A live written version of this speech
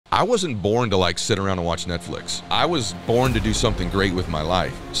I wasn't born to like sit around and watch Netflix. I was born to do something great with my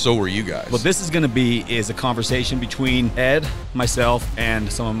life. So were you guys. What this is going to be is a conversation between Ed, myself,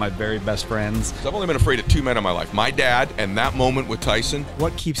 and some of my very best friends. So I've only been afraid of two men in my life. My dad and that moment with Tyson.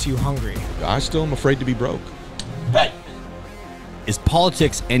 What keeps you hungry? I still am afraid to be broke. Hey! Is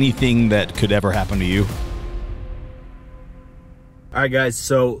politics anything that could ever happen to you? All right, guys,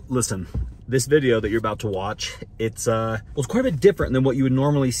 so listen. This video that you're about to watch, it's quite a bit different than what you would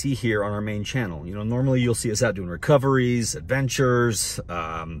normally see here on our main channel. You know, normally you'll see us out doing recoveries, adventures,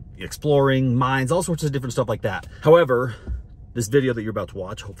 exploring mines, all sorts of different stuff like that. However, this video that you're about to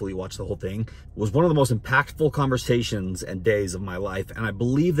watch, hopefully you watch the whole thing, was one of the most impactful conversations and days of my life. And I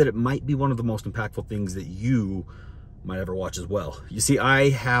believe that it might be one of the most impactful things that you might ever watch as well. You see,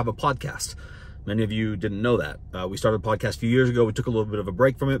 I have a podcast. Many of you didn't know that. We started a podcast a few years ago. We took a little bit of a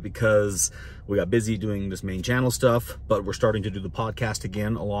break from it because we got busy doing this main channel stuff, but we're starting to do the podcast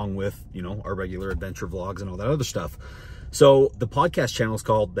again, along with, you know, our regular adventure vlogs and all that other stuff. So the podcast channel is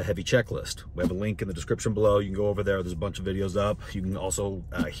called The Heavy Checklist. We have a link in the description below. You can go over there. There's a bunch of videos up. You can also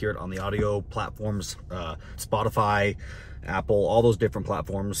hear it on the audio platforms, Spotify, Apple, all those different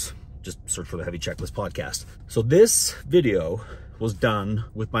platforms. Just search for The Heavy Checklist podcast. So this video was done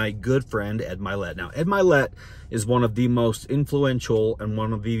with my good friend, Ed Mylett. Now, Ed Mylett is one of the most influential and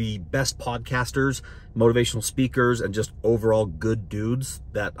one of the best podcasters, motivational speakers, and just overall good dudes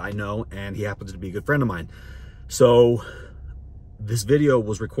that I know, and he happens to be a good friend of mine. So this video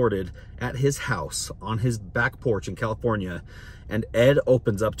was recorded at his house on his back porch in California, and Ed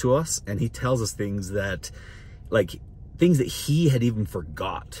opens up to us and he tells us things that, like, things that he had even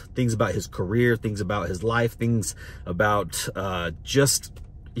forgot, things about his career, things about his life, things about just,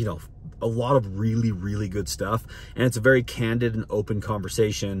 you know, a lot of really, really good stuff. And it's a very candid and open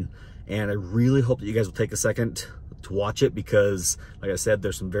conversation. And I really hope that you guys will take a second to watch it because, like I said,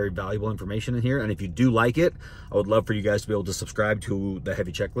 there's some very valuable information in here. And if you do like it, I would love for you guys to be able to subscribe to the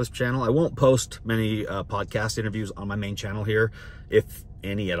Heavy Checklist channel. I won't post many podcast interviews on my main channel here, if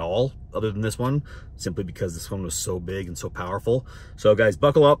any at all, other than this one, simply because this one was so big and so powerful. So guys,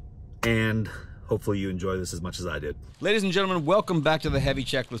 buckle up and hopefully you enjoy this as much as I did. Ladies and gentlemen, welcome back to the Heavy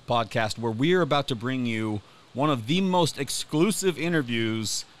Checklist podcast, where we are about to bring you one of the most exclusive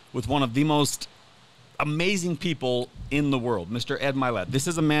interviews with one of the most amazing people in the world, Mr. Ed Mylett. This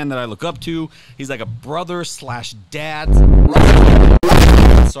is a man that I look up to. He's like a brother slash dad.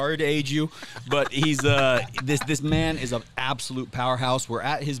 Sorry to age you, but he's this man is an absolute powerhouse. We're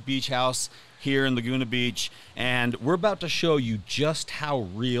at his beach house here in Laguna Beach, and we're about to show you just how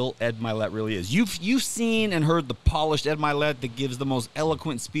real Ed Mylett really is. You've seen and heard the polished Ed Mylett that gives the most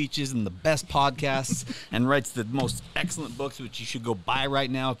eloquent speeches and the best podcasts and writes the most excellent books, which you should go buy right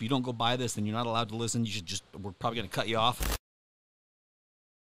now. If you don't go buy this, then you're not allowed to listen. You should just, we're probably going to cut you off.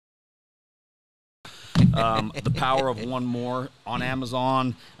 The Power of One More on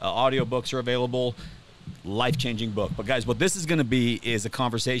Amazon. Audiobooks are available. Life-changing book. But guys, what this is going to be is a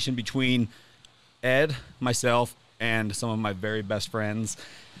conversation between Ed, myself, and some of my very best friends.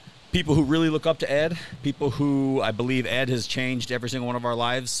 People who really look up to Ed. People who I believe Ed has changed every single one of our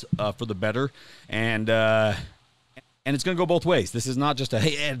lives for the better. And it's going to go both ways. This is not just a,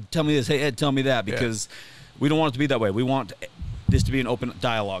 hey, Ed, tell me this. Hey, Ed, tell me that. Because we don't want it to be that way. We want this to be an open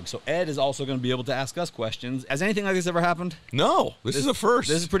dialogue. So Ed is also going to be able to ask us questions. Has anything like this ever happened? No, this is a first.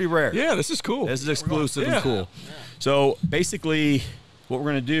 This is pretty rare. Yeah, this is cool. This is exclusive and cool. Yeah. So basically, what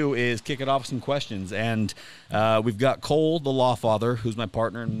we're going to do is kick it off with some questions. And we've got Cole, the law father, who's my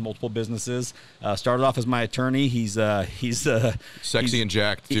partner in multiple businesses. Started off as my attorney. He's sexy and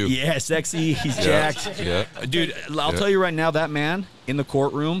jacked too. Yeah, sexy. He's jacked. Yeah. Dude, I'll tell you right now, that man in the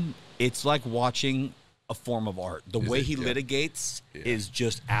courtroom, it's like watching a form of art. The way he litigates is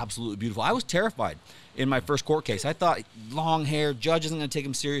just absolutely beautiful. I was terrified in my first court case. I thought, long hair, judge isn't going to take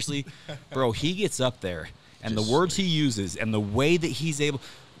him seriously. Bro, he gets up there, and the words he uses and the way that he's able,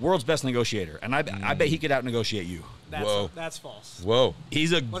 world's best negotiator. And I bet he could out-negotiate you. That's false. Whoa.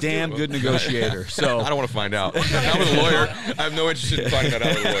 He's a damn good negotiator. So I don't want to find out. I'm a lawyer. I have no interest in finding that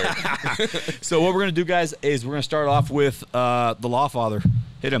out with a lawyer. So what we're going to do, guys, is we're going to start off with the law father.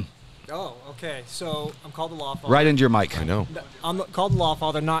 Hit him. Oh, okay. So I'm called the law father. Right into your mic. I know. I'm called the law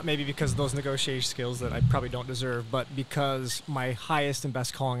father, not maybe because of those negotiation skills that I probably don't deserve, but because my highest and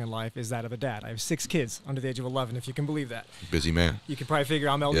best calling in life is that of a dad. I have 6 kids under the age of 11, if you can believe that. Busy man. You can probably figure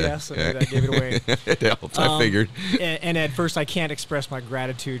I'm LDS, so maybe that gave it away. I figured. And Ed, first, I can't express my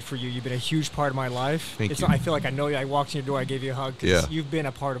gratitude for you. You've been a huge part of my life. Thank you. I feel like I know you. I walked in your door, I gave you a hug, because you've been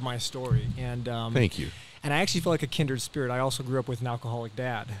a part of my story. And thank you. And I actually feel like a kindred spirit. I also grew up with an alcoholic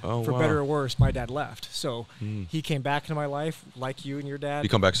dad. Oh, For wow. better or worse, my dad left. So he came back into my life like you and your dad. You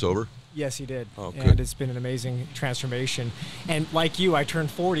come back sober? Yes, he did. Oh, and good. it's been an amazing transformation. And like you, I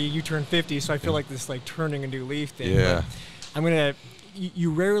turned 40, you turned 50, so I feel like this like turning a new leaf thing. Yeah. But I'm going to,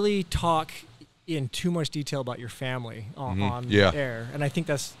 you rarely talk in too much detail about your family on air. And I think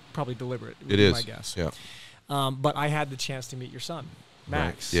that's probably deliberate. It is. My guess. Yeah. But I had the chance to meet your son,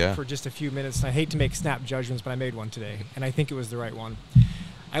 Max, Right. Yeah. for just a few minutes. And I hate to make snap judgments, but I made one today. And I think it was the right one.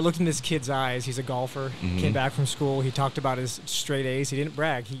 I looked in this kid's eyes. He's a golfer. Came back from school. He talked about his straight A's. He didn't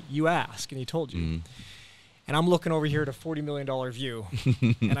brag. You asked, and he told you. And I'm looking over here at a $40 million view.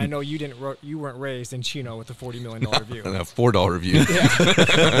 And I know you weren't raised in Chino with a $40 million view. And a $4 view.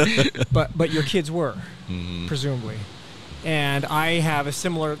 Yeah. but your kids were, presumably. And I have a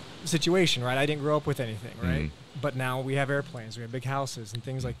similar situation, right? I didn't grow up with anything, right? But now we have airplanes, we have big houses and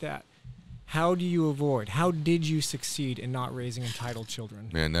things like that. How did you succeed in not raising entitled children?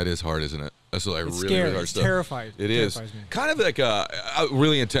 Man, that is hard, isn't it? That's like It's really, scary. really hard It's stuff. terrified. It is. Terrifies me. Kind of like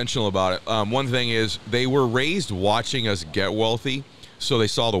really intentional about it. One thing is they were raised watching us get wealthy, so they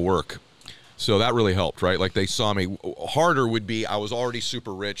saw the work. So that really helped, right? Like they saw me. Harder would be I was already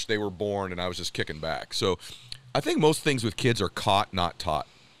super rich. They were born, and I was just kicking back. So I think most things with kids are caught, not taught.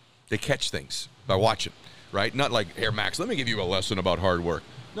 They catch things by watching, right? Not like, here, Max, let me give you a lesson about hard work.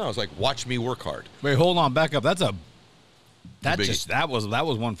 No, it's like, watch me work hard. Wait, hold on, back up. That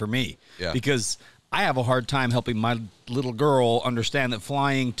was one for me. Yeah. Because I have a hard time helping my little girl understand that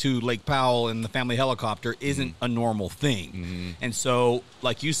flying to Lake Powell in the family helicopter isn't a normal thing. And so,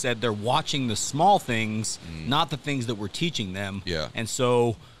 like you said, they're watching the small things, not the things that we're teaching them. Yeah. And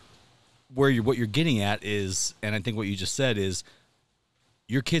so what you're getting at is, and I think what you just said is,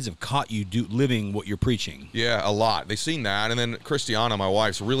 your kids have caught you living what you're preaching. Yeah, a lot. They've seen that. And then Christiana, my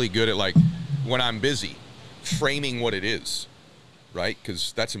wife's really good at, like, when I'm busy, framing what it is, right?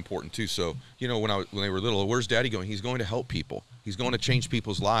 Because that's important, too. So, you know, when they were little, where's Daddy going? He's going to help people. He's going to change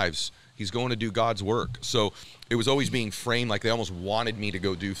people's lives. He's going to do God's work. So it was always being framed like they almost wanted me to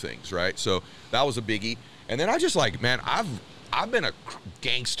go do things, right? So that was a biggie. And then I just like, man, I've been a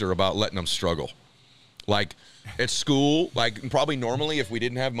gangster about letting them struggle. Like, at school, like probably normally if we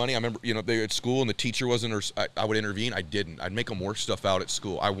didn't have money, I remember, you know, they were at school and the teacher wasn't, or I would intervene. I didn't. I'd make them work stuff out at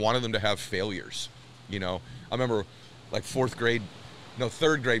school. I wanted them to have failures, you know. I remember like third grade,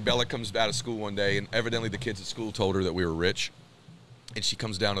 Bella comes out of school one day, and evidently the kids at school told her that we were rich. And she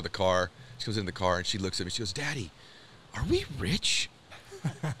comes down to the car. She comes in the car and she looks at me. She goes, Daddy, are we rich?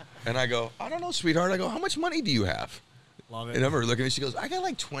 And I go, I don't know, sweetheart. I go, how much money do you have? Love it. And I remember looking at me, she goes, I got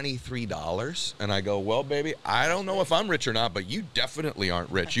like $23. And I go, well, baby, I don't know if I'm rich or not, but you definitely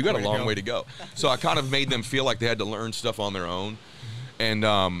aren't rich. You got a long way to go. So I kind of made them feel like they had to learn stuff on their own. And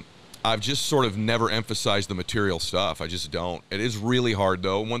I've just sort of never emphasized the material stuff. I just don't. It is really hard,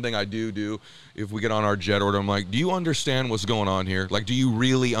 though. One thing I do, if we get on our jet order, I'm like, do you understand what's going on here? Like, do you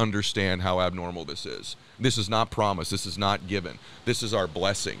really understand how abnormal this is? This is not promised. This is not given. This is our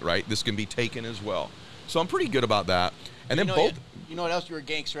blessing, right? This can be taken as well. So I'm pretty good about that. And then You know what else you were a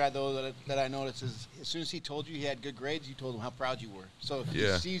gangster at, though, that I noticed is as soon as he told you he had good grades, you told him how proud you were. So if he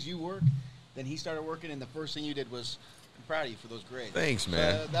sees you work, then he started working, and the first thing you did was, I'm proud of you for those grades. Thanks,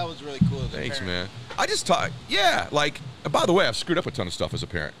 man. So that was really cool as a Thanks, parent. man. I just taught, like, by the way, I've screwed up a ton of stuff as a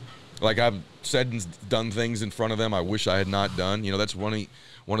parent. Like, I've said and done things in front of them I wish I had not done. You know, that's one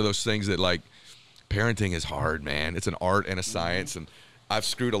of those things that, like, parenting is hard, man. It's an art and a science, and I've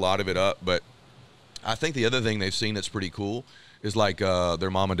screwed a lot of it up, but I think the other thing they've seen that's pretty cool is like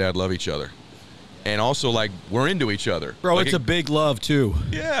their mom and dad love each other. And also, like, we're into each other. Bro, like it's a big love, too.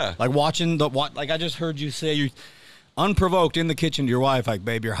 Yeah. Like watching like I just heard you say, you're unprovoked in the kitchen to your wife, like,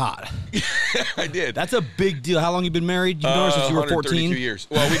 babe, you're hot. I did. That's a big deal. How long you been married? You noticed since you were 14? 132 years.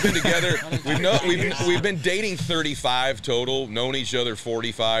 Well, we've been together. we've been dating 35 total, known each other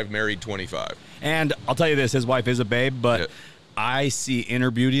 45, married 25. And I'll tell you this, his wife is a babe, but I see inner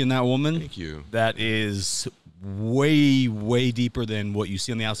beauty in that woman. Thank you. That is way, way deeper than what you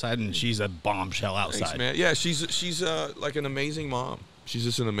see on the outside, and she's a bombshell outside. Thanks, man. Yeah, she's like an amazing mom. She's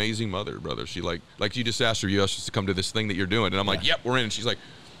just an amazing mother, brother. She like you just asked her, you asked us to come to this thing that you're doing, and I'm like, yep, we're in. And she's like,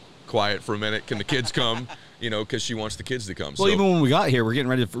 quiet for a minute. Can the kids come? You know, because she wants the kids to come. Well, even when we got here, we're getting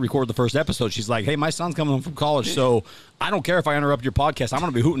ready to record the first episode. She's like, hey, my son's coming home from college, so I don't care if I interrupt your podcast. I'm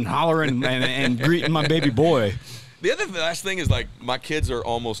going to be hooting, hollering, and greeting my baby boy. The last thing is, like, my kids are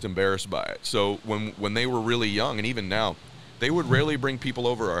almost embarrassed by it. So when they were really young, and even now, they would rarely bring people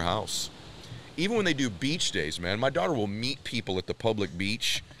over our house. Even when they do beach days, man, my daughter will meet people at the public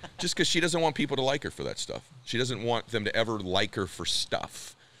beach just because she doesn't want people to like her for that stuff. She doesn't want them to ever like her for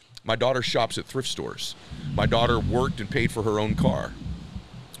stuff. My daughter shops at thrift stores. My daughter worked and paid for her own car.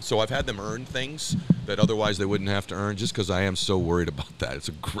 So I've had them earn things that otherwise they wouldn't have to earn, just because I am so worried about that. It's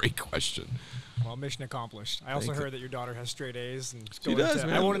a great question. Well, mission accomplished. I also heard that your daughter has straight A's. And She does,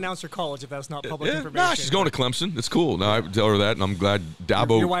 man. I won't announce her college if that's not public information. Nah, she's going to Clemson. It's cool. No, I tell her that, and I'm glad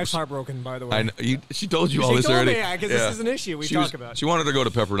Dabo. Your wife's heartbroken, by the way. She told you all this She already. told me, because this is an issue we talk about. She wanted to go to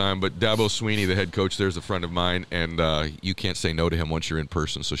Pepperdine, but Dabo Sweeney, the head coach there, is a friend of mine, and you can't say no to him once you're in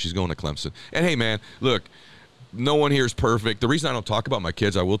person. So she's going to Clemson. And hey, man, look. No one here is perfect. The reason I don't talk about my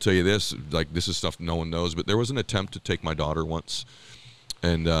kids, I will tell you this, like this is stuff no one knows, but there was an attempt to take my daughter once.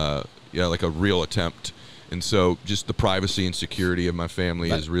 And, like a real attempt. And so just the privacy and security of my family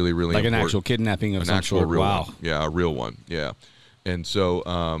is really, really important. Like an actual kidnapping of some sort. Real Wow. one. Yeah, a real one. Yeah. And so,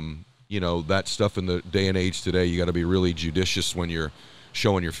 that stuff in the day and age today, you got to be really judicious when you're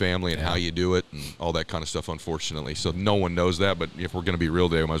showing your family and how you do it and all that kind of stuff, unfortunately. So no one knows that, but if we're going to be real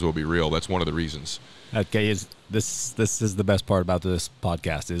today, we might as well be real. That's one of the reasons. Okay, this is the best part about this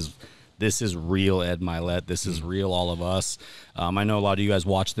podcast is this is real Ed Mylett. This is real all of us. I know a lot of you guys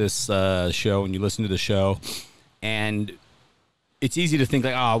watch this show and you listen to the show, and it's easy to think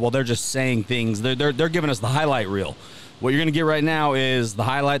like, well, they're just saying things. They're giving us the highlight reel. What you're going to get right now is the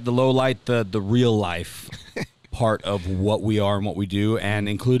highlight, the low light, the real life part of what we are and what we do, and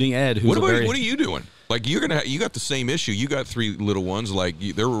including Ed, who's what are you doing? Like you got the same issue. You got 3 little ones. Like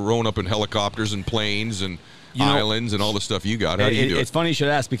they're rolling up in helicopters and planes and islands and all the stuff you got. How do you do it? It's funny you should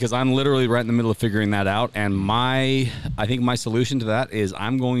ask, because I'm literally right in the middle of figuring that out. And I think my solution to that is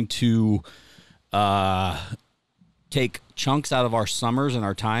I'm going to take chunks out of our summers and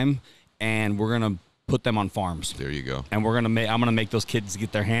our time, and we're gonna put them on farms. There you go. And I'm gonna make those kids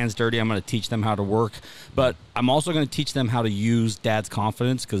get their hands dirty. I'm gonna teach them how to work, but I'm also gonna teach them how to use dad's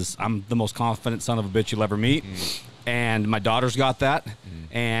confidence, because I'm the most confident son of a bitch you'll ever meet. And my daughter's got that,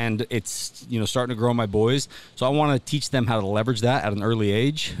 and it's starting to grow my boys. So I want to teach them how to leverage that at an early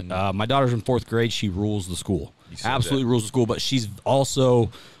age. My daughter's in 4th grade. She rules the school, absolutely rules the school. But she's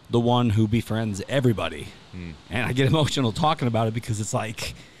also the one who befriends everybody, and I get emotional talking about it, because it's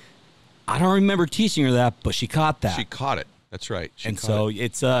like I don't remember teaching her that, but she caught that. She caught it. That's right.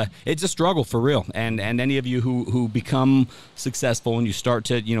 It's a struggle for real. And any of you who become successful and you start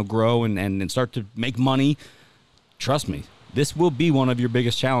to grow and start to make money, trust me, this will be one of your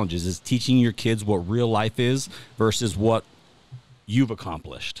biggest challenges, is teaching your kids what real life is versus what you've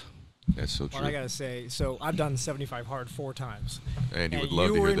accomplished. That's so true. Well, I gotta say, so I've done 75 hard 4 times. And you would love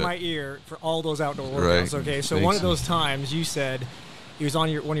to hear You were in that. my ear for all those outdoor workouts. Right. Okay, so Thanks. one of those times you said, it was on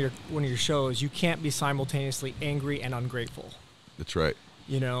one of your shows, you can't be simultaneously angry and ungrateful. That's right.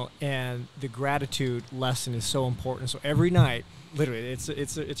 And the gratitude lesson is so important. So every night, literally,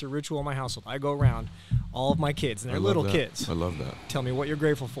 it's a ritual in my household. I go around all of my kids, and they're little kids. I love that. Tell me what you're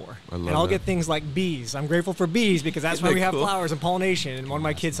grateful for. And I'll get things like bees. I'm grateful for bees because that's why we have flowers and pollination. And one of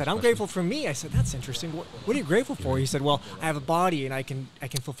my kids said, I'm grateful for me. I said, that's interesting. What are you grateful for? He said, well, I have a body and I can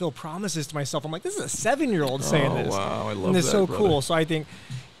fulfill promises to myself. I'm like, this is a 7-year-old saying this. Wow, I love and it's that, so brother. cool. So I think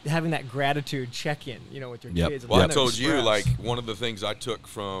having that gratitude check-in, with your kids. Well, I let them told you, express. like, one of the things I took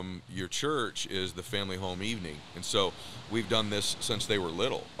from your church is the family home evening. And so we've done this since they were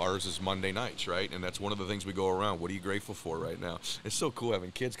little. Ours is Monday nights, right? And that's one of the things we go around. What are you grateful for right now? It's so cool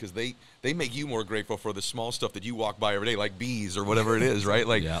having kids, because they make you more grateful for the small stuff that you walk by every day, like bees or whatever it is, right?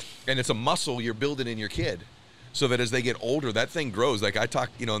 Like, and it's a muscle you're building in your kid, so that as they get older, that thing grows. Like I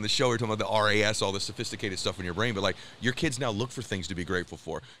talked, in the show, we're talking about the RAS, all the sophisticated stuff in your brain, but like your kids now look for things to be grateful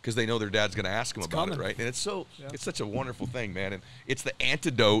for, because they know their dad's going to ask them about it, right? And it's such a wonderful thing, man. And it's the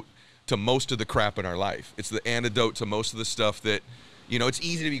antidote to most of the crap in our life. It's the antidote to most of the stuff that, it's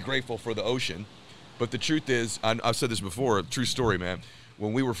easy to be grateful for the ocean, but the truth is, I've said this before, a true story, man.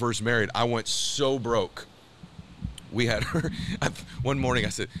 When we were first married, I went so broke. We had her, one morning I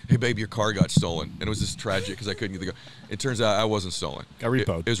said, hey, babe, your car got stolen. And it was just tragic because I couldn't get the car. It turns out I wasn't stolen. Got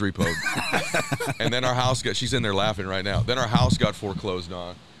repoed. It was repoed. And then our house she's in there laughing right now. Then our house got foreclosed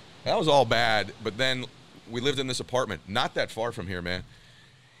on. That was all bad. But then we lived in this apartment, not that far from here, man.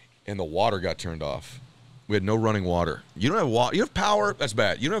 And the water got turned off. We had no running water. You don't have water. You have power. That's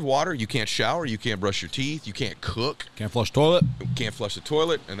bad. You don't have water. You can't shower. You can't brush your teeth. You can't cook. Can't flush toilet. Can't flush the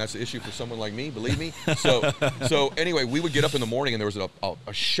toilet, and that's the issue for someone like me, believe me. So anyway, we would get up in the morning, and there was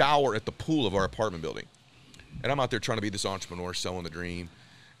a shower at the pool of our apartment building. And I'm out there trying to be this entrepreneur, selling the dream.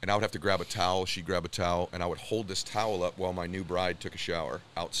 And I would have to grab a towel. She'd grab a towel, and I would hold this towel up while my new bride took a shower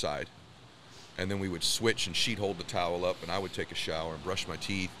outside. And then we would switch, and she'd hold the towel up, and I would take a shower and brush my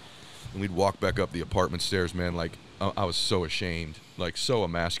teeth. And we'd walk back up the apartment stairs, man, like I was so ashamed, like so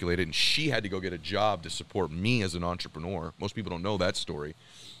emasculated. And she had to go get a job to support me as an entrepreneur. Most people don't know that story.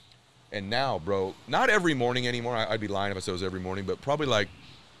 And now, bro, not every morning anymore. I'd be lying if I said it was every morning, but probably like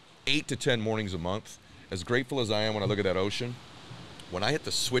 8 to 10 mornings a month. As grateful as I am when I look at that ocean, when I hit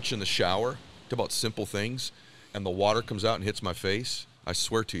the switch in the shower, talk about simple things, and the water comes out and hits my face, I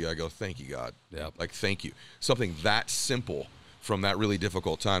swear to you, I go, thank you, God. Yeah. Like, thank you. Something that simple from that really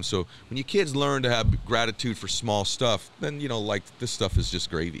difficult time. So when you kids learn to have gratitude for small stuff, then, you know, like, this stuff is just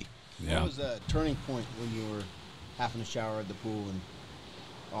gravy. Yeah. What was the turning point when you were having a shower at the pool and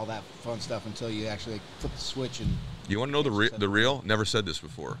all that fun stuff until you actually like, flip the switch? And you want to know the real? Never said this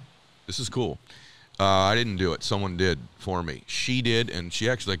before. This is cool. I didn't do it. Someone did for me. She did, and she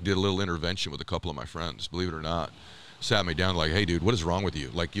actually like did a little intervention with a couple of my friends, believe it or not. Sat me down like, hey, dude, what is wrong with you?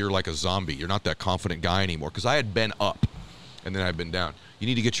 Like, you're like a zombie. You're not that confident guy anymore. Because I had been up, and then I'd been down. You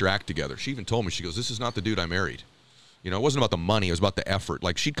need to get your act together. She even told me, she goes, this is not the dude I married. You know, it wasn't about the money. It was about the effort.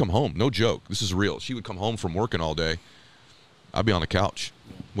 Like, she'd come home. No joke. This is real. She would come home from working all day. I'd be on the couch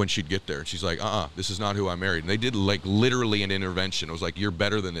when she'd get there. And she's like, this is not who I married. And they did, like, literally an intervention. It was like, you're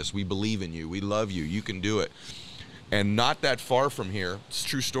better than this. We believe in you. We love you. You can do it. And not that far from here, it's a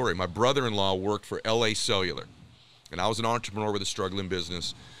true story. My brother-in-law worked for LA Cellular. And I was an entrepreneur with a struggling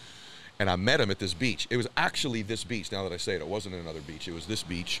business. And I met him at this beach. It was actually this beach, now that I say it. It wasn't another beach. It was this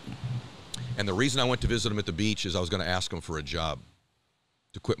beach. And the reason I went to visit him at the beach is I was going to ask him for a job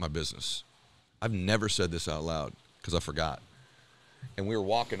to quit my business. I've never said this out loud because I forgot. And we were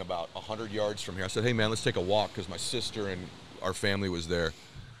walking about 100 yards from here. I said, hey, man, let's take a walk because my sister and our family was there.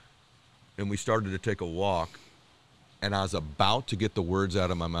 And we started to take a walk. And I was about to get the words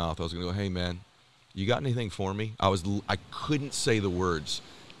out of my mouth. I was going to go, hey, man, you got anything for me? I couldn't say the words.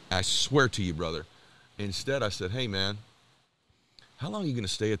 I swear to you, brother. Instead, I said, hey, man, how long are you going to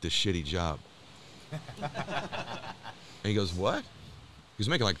stay at this shitty job? And he goes, what? He was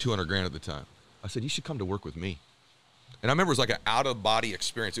making like 200 grand at the time. I said, you should come to work with me. And I remember it was like an out-of-body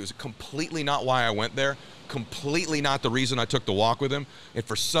experience. It was completely not why I went there, completely not the reason I took the walk with him. And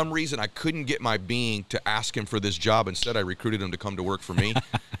for some reason, I couldn't get my being to ask him for this job. Instead, I recruited him to come to work for me.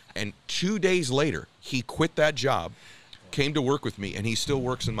 And 2 days later, he quit that job, came to work with me, and he still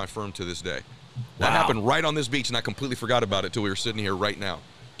works in my firm to this day. That happened right on this beach, and I completely forgot about it till we were sitting here right now.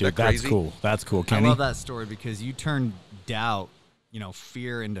 Dude, that's cool. That's cool. I love that story because you turned doubt,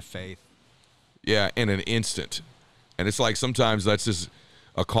 fear into faith. Yeah, in an instant. And it's like sometimes that's just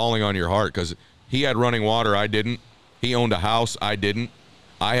a calling on your heart because he had running water, I didn't. He owned a house, I didn't.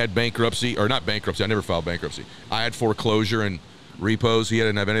 I had bankruptcy, or not bankruptcy, I never filed bankruptcy. I had foreclosure and repos. He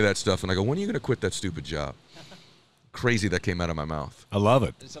didn't have any of that stuff. And I go, when are you going to quit that stupid job? Crazy that came out of my mouth. I love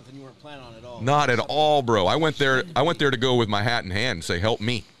it. It's something you weren't planning on at all. Not at all, bro. I went there to go with my hat in hand and say, help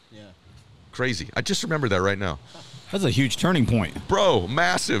me. Yeah. Crazy. I just remember that right now. That's a huge turning point. Bro,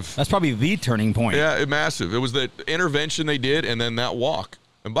 massive. That's probably the turning point. Yeah, massive. It was the intervention they did and then that walk.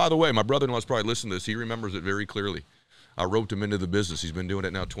 And by the way, my brother-in-law's probably listened to this. He remembers it very clearly. I roped him into the business. He's been doing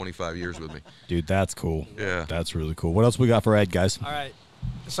it now 25 years with me. Dude, that's cool. Yeah. That's really cool. What else we got for Ed, guys? All right.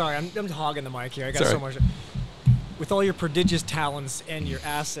 Sorry, I'm hogging the mic here. I got so much. With all your prodigious talents and your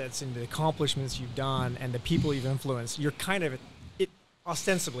assets and the accomplishments you've done and the people you've influenced, you're kind of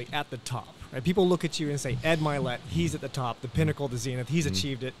ostensibly at the top. Right? People look at you and say, Ed Mylett, he's at the top, the pinnacle, the zenith. He's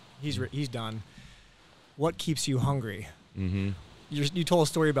achieved it. He's done. What keeps you hungry? Mm-hmm. You told a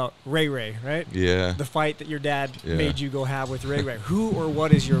story about Ray Ray, right? Yeah. The fight that your dad made you go have with Ray Ray. Who or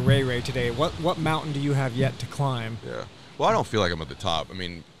what is your Ray Ray today? What mountain do you have yet to climb? Yeah. Well, I don't feel like I'm at the top. I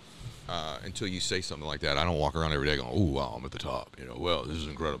mean, until you say something like that, I don't walk around every day going, oh, wow, I'm at the top. Well, this is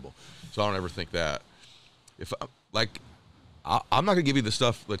incredible. So I don't ever think that. I'm not going to give you the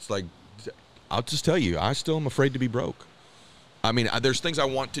stuff that's like, I'll just tell you, I still am afraid to be broke. I mean, there's things I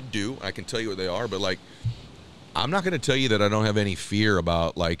want to do. I can tell you what they are, but like, I'm not going to tell you that I don't have any fear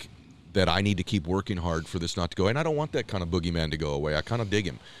about like that I need to keep working hard for this not to go. And I don't want that kind of boogeyman to go away. I kind of dig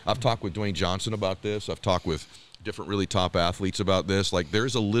him. I've talked with Dwayne Johnson about this. I've talked with different really top athletes about this. Like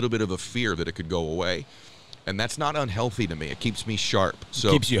there's a little bit of a fear that it could go away. And that's not unhealthy to me. It keeps me sharp. So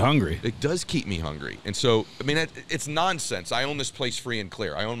it keeps you hungry. It does keep me hungry. And so, I mean, it's nonsense. I own this place free and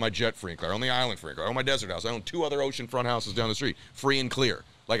clear. I own my jet free and clear. I own the island free and clear. I own my desert house. I own 2 other oceanfront houses down the street, free and clear.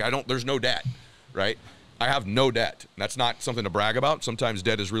 Like there's no debt, right? I have no debt. That's not something to brag about. Sometimes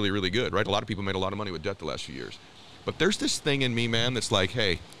debt is really, really good, right? A lot of people made a lot of money with debt the last few years. But there's this thing in me, man, that's like,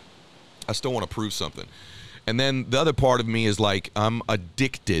 hey, I still want to prove something. And then the other part of me is like, I'm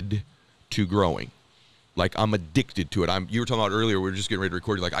addicted to growing. Like, I'm addicted to it. You were talking about earlier, we were just getting ready to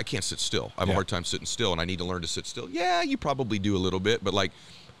record. You're like, I can't sit still. I have a hard time sitting still, and I need to learn to sit still. Yeah, you probably do a little bit, but, like,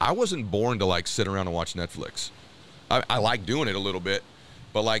 I wasn't born to, like, sit around and watch Netflix. I like doing it a little bit,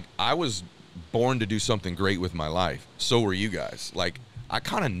 but, like, I was born to do something great with my life. So were you guys. Like, I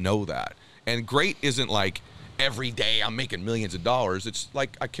kind of know that. And great isn't like every day I'm making millions of dollars. It's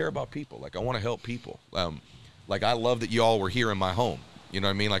like I care about people. Like I want to help people. Like I love that you all were here in my home. You know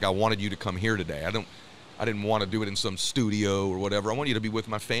what I mean? Like I wanted you to come here today. I didn't want to do it in some studio or whatever. I want you to be with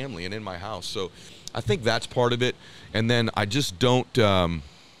my family and in my house. So I think that's part of it. And then I just don't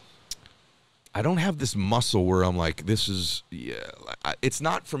I don't have this muscle where I'm like, this is, it's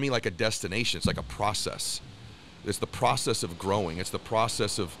not for me like a destination. It's like a process. It's the process of growing. It's the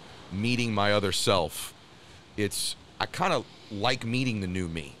process of meeting my other self. I kind of like meeting the new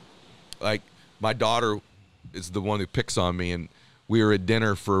me. Like my daughter is the one who picks on me, and we were at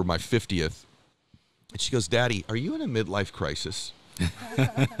dinner for my 50th, and she goes, Daddy, are you in a midlife crisis?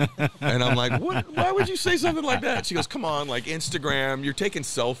 And I'm like, what? Why would you say something like that? She goes, come on, like Instagram, you're taking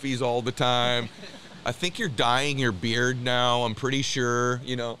selfies all the time. I think you're dyeing your beard now, I'm pretty sure.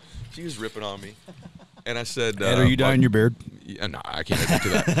 You know, she was ripping on me. And I said, Ed, are you dyeing your beard? Yeah, no, I can't admit to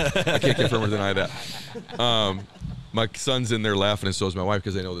that. I can't confirm or deny that. My son's in there laughing, and so is my wife,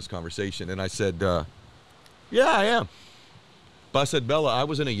 because they know this conversation. And I said, yeah, I am. But I said, Bella, I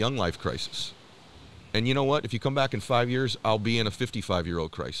was in a young life crisis. And you know what? If you come back in 5 years, I'll be in a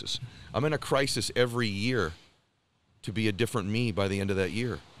 55-year-old crisis. I'm in a crisis every year to be a different me by the end of that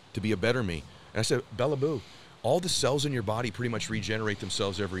year, to be a better me. And I said, Bella Boo, all the cells in your body pretty much regenerate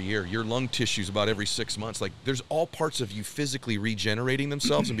themselves every year. Your lung tissue's about every 6 months. Like, there's all parts of you physically regenerating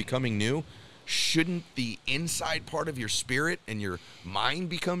themselves and becoming new. Shouldn't the inside part of your spirit and your mind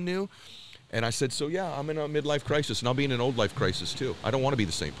become new? And I said, so yeah, I'm in a midlife crisis, and I'll be in an old life crisis too. I don't want to be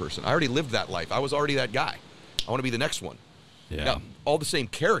the same person. I already lived that life. I was already that guy. I want to be the next one. Yeah. Now, all the same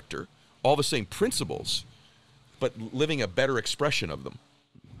character, all the same principles, but living a better expression of them.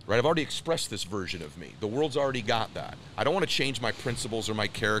 Right? I've already expressed this version of me. The world's already got that. I don't want to change my principles or my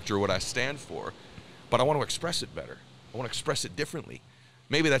character or what I stand for, but I want to express it better. I want to express it differently.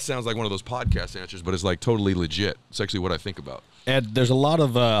 Maybe that sounds like one of those podcast answers, but it's like totally legit. It's actually what I think about. Ed, there's a lot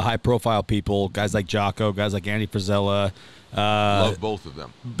of high-profile people, guys like Jocko, guys like Andy Frisella. Love both of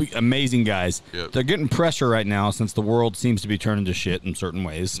them. Amazing guys. Yep. They're getting pressure right now since the world seems to be turning to shit in certain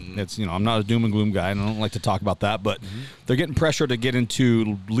ways. It's, you know, I'm not a doom and gloom guy, and I don't like to talk about that, but they're getting pressure to get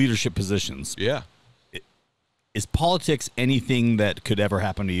into leadership positions. Yeah. Is politics anything that could ever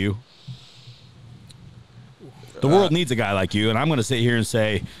happen to you? The world needs a guy like you, and I'm going to sit here and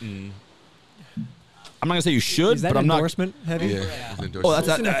say, I'm not going to say you should, Is that but I'm not. endorsement heavy? Yeah. Oh,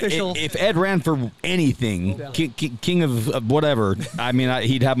 that's An official- if Ed ran for anything, king of whatever, I mean,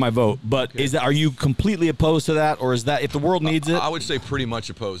 he'd have my vote. But is that, are you completely opposed to that, or is that if the world needs it? I would say pretty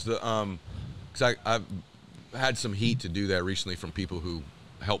much opposed. Because I've had some heat to do that recently from people who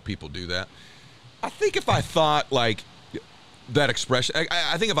help people do that. I think if I thought like that expression,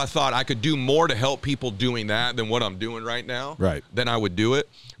 I think if I thought I could do more to help people doing that than what I'm doing right now, right, then I would do it.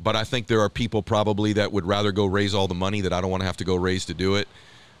 But I think there are people probably that would rather go raise all the money that I don't want to have to go raise to do it.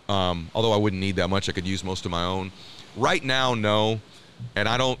 Although I wouldn't need that much. I could use most of my own. Right now, no. And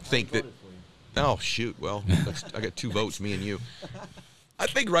I don't think that... Oh, shoot. Well, I got 2 votes, me and you. I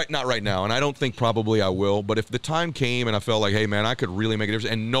think not right now, and I don't think probably I will. But if the time came and I felt like, hey, man, I could really make a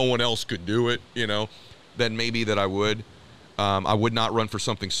difference and no one else could do it, you know, then maybe that I would. I would not run for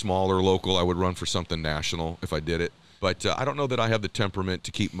something small or local. I would run for something national if I did it. But I don't know that I have the temperament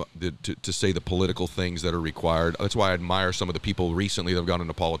to keep to say the political things that are required. That's why I admire some of the people recently that have gone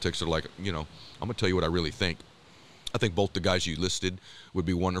into politics that are like, you know, I'm going to tell you what I really think. I think both the guys you listed would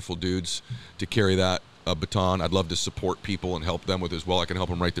be wonderful dudes to carry that baton. I'd love to support people and help them with it as well. I can help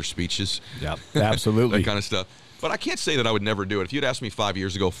them write their speeches. Yeah, absolutely. That kind of stuff. But I can't say that I would never do it. If you'd asked me 5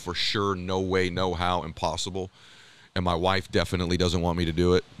 years ago, for sure, no way, no how, impossible. And my wife definitely doesn't want me to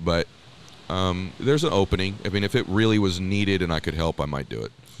do it. But there's an opening. I mean, if it really was needed and I could help, I might do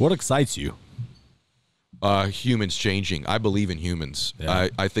it. What excites you? Humans changing. I believe in humans. Yeah.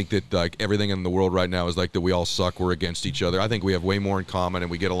 I think that like everything in the world right now is like that we all suck. We're against each other. I think we have way more in common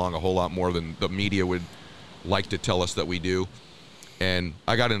and we get along a whole lot more than the media would like to tell us that we do. And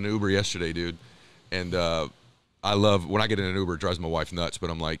I got in an Uber yesterday, dude. And I love when I get in an Uber, it drives my wife nuts. But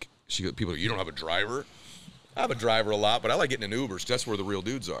I'm like, people, you don't have a driver? I have a driver a lot, but I like getting in Ubers. That's where the real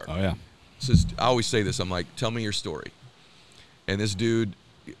dudes are. Oh, yeah. I always say this. I'm like, tell me your story. And this dude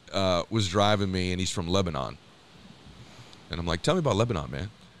was driving me, and he's from Lebanon. And I'm like, tell me about Lebanon, man.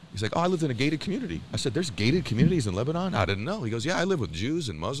 He's like, oh, I lived in a gated community. I said, there's gated communities in Lebanon? I didn't know. He goes, yeah, I live with Jews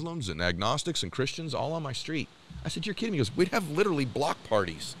and Muslims and agnostics and Christians all on my street. I said, you're kidding me. He goes, we'd have literally block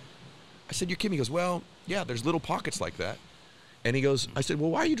parties. I said, you're kidding me. He goes, well, yeah, there's little pockets like that. And he goes, I said, well,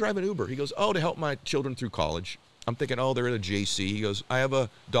 why are you driving Uber? He goes, oh, to help my children through college. I'm thinking, oh, they're at a JC. He goes, I have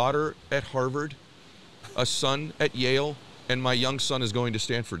a daughter at Harvard, a son at Yale, and my young son is going to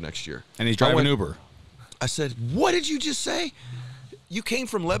Stanford next year. And he's driving Uber. I said, what did you just say? You came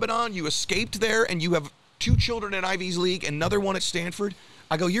from Lebanon, you escaped there, and you have 2 children in Ivy's League, another one at Stanford?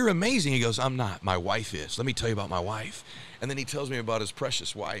 I go, you're amazing. He goes, I'm not. My wife is. Let me tell you about my wife. And then he tells me about his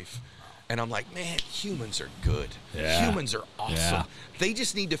precious wife. And I'm like, man, humans are good. Yeah. Humans are awesome. Yeah. They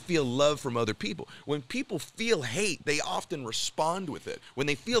just need to feel love from other people. When people feel hate, they often respond with it. When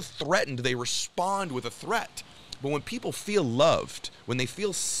they feel threatened, they respond with a threat. But when people feel loved, when they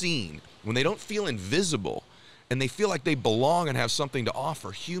feel seen, when they don't feel invisible, and they feel like they belong and have something to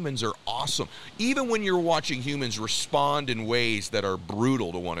offer, humans are awesome. Even when you're watching humans respond in ways that are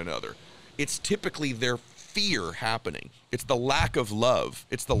brutal to one another, it's typically their fear happening. It's the lack of love.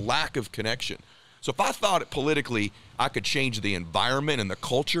 It's the lack of connection. So if I thought politically I could change the environment and the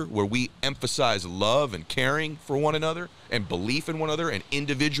culture where we emphasize love and caring for one another and belief in one another and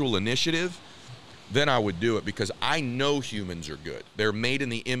individual initiative, then I would do it, because I know humans are good. They're made in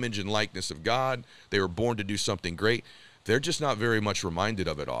the image and likeness of God. They were born to do something great. They're just not very much reminded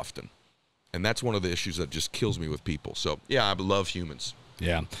of it often. And that's one of the issues that just kills me with people. So, yeah, I love humans.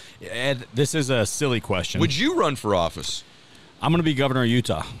 Yeah. Ed, this is a silly question. Would you run for office? I'm going to be governor of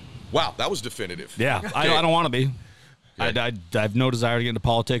Utah. Wow, that was definitive. Yeah, Okay. I don't want to be. Okay. I have no desire to get into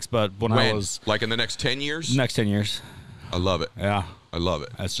politics, but when I was... Like in the next 10 years? Next 10 years. I love it. Yeah. I love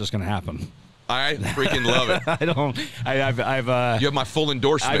it. That's just going to happen. I freaking love it. You have my full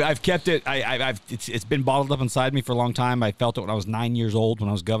endorsement. I've kept it. It's been bottled up inside me for a long time. I felt it when I was 9 years old, when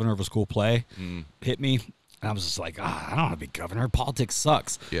I was governor of a school play. Hit me, and I was just like, I don't want to be governor. Politics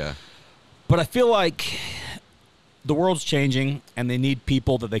sucks. Yeah. But I feel like the world's changing, and they need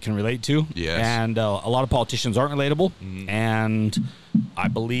people that they can relate to. Yes. And a lot of politicians aren't relatable, and I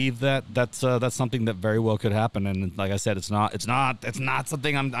believe that's something that very well could happen. And like I said, it's not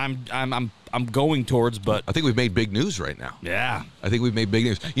something I'm going towards. But I think we've made big news right now. Yeah. I think we've made big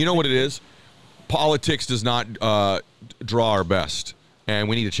news. You know what it is? Politics does not draw our best, and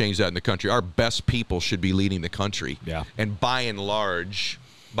we need to change that in the country. Our best people should be leading the country. Yeah. And by and large,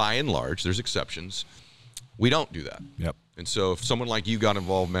 there's exceptions, we don't do that. Yep. And so if someone like you got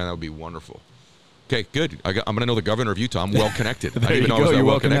involved, man, that would be wonderful. Okay, good. I'm going to know the governor of Utah. I'm well connected. I There didn't you even know I go. was that You're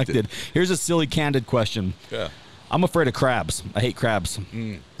well well connected. Here's a silly, candid question. Yeah. I'm afraid of crabs. I hate crabs.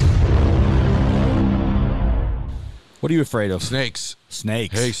 What are you afraid of? Snakes.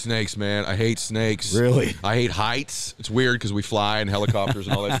 Snakes. Hey, snakes, man. I hate snakes. Really? I hate heights. It's weird because we fly in helicopters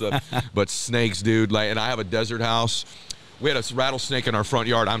and all that stuff. But snakes, dude. And I have a desert house. We had a rattlesnake in our front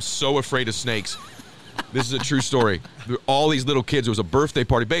yard. I'm so afraid of snakes. This is a true story. All these little kids. It was a birthday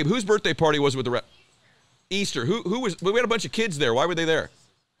party. Babe, whose birthday party was it with the Easter? Who was? We had a bunch of kids there. Why were they there?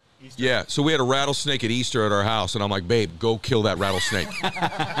 Easter. Yeah, so we had a rattlesnake at Easter at our house, and I'm like, babe, go kill that rattlesnake.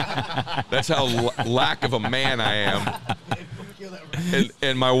 That's how lack of a man I am.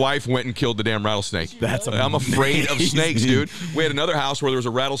 And my wife went and killed the damn rattlesnake. I'm afraid of snakes, dude. We had another house where there was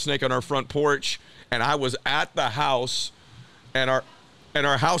a rattlesnake on our front porch, and I was at the house, and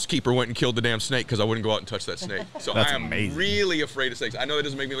our housekeeper went and killed the damn snake because I wouldn't go out and touch that snake. So I am really afraid of snakes. I know that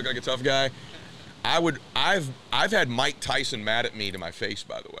doesn't make me look like a tough guy. I've had Mike Tyson mad at me to my face,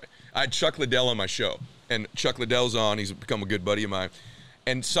 by the way. I had Chuck Liddell on my show, and Chuck Liddell's on. He's become a good buddy of mine.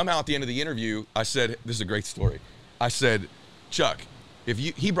 And somehow at the end of the interview, I said, this is a great story. I said, Chuck,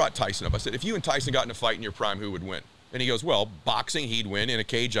 he brought Tyson up. I said, if you and Tyson got in a fight in your prime, who would win? And he goes, well, boxing, he'd win. In a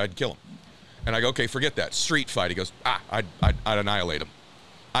cage, I'd kill him. And I go, okay, forget that. Street fight. He goes, I'd annihilate him.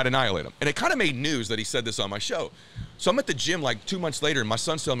 I'd annihilate him. And it kind of made news that he said this on my show. So I'm at the gym like 2 months later, and my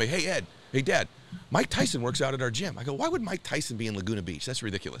son's telling me, hey, Ed, hey, Dad, Mike Tyson works out at our gym. I go, why would Mike Tyson be in Laguna Beach? That's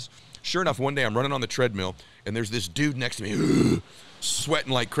ridiculous. Sure enough, one day I'm running on the treadmill, and there's this dude next to me,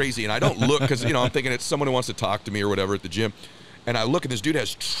 sweating like crazy. And I don't look because, I'm thinking it's someone who wants to talk to me or whatever at the gym. And I look, and this dude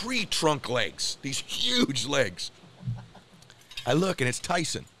has tree trunk legs, these huge legs. I look, and it's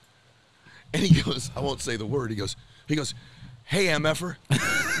Tyson. And he goes, I won't say the word. He goes, hey, MFer,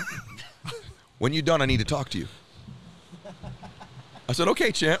 when you're done, I need to talk to you. I said,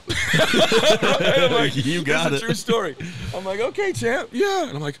 okay, champ. I'm like, you got it. It's a true story. I'm like, okay, champ. Yeah.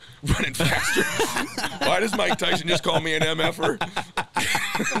 And I'm like, running faster. Why does Mike Tyson just call me an MFer?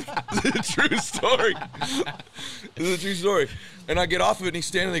 This is a true story. This is a true story. And I get off of it, and he's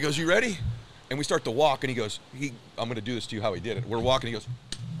standing there. He goes, you ready? And we start to walk, and he goes, I'm going to do this to you how he did it. We're walking. He goes,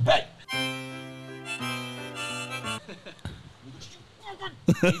 hey.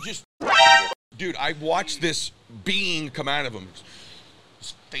 He just, dude, I watched this being come out of him.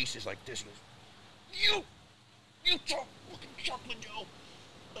 His face is like this. He goes, you fucking Chocolate Joe.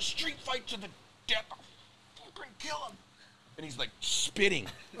 A street fight to the death. I'll fucking kill him. And he's like spitting.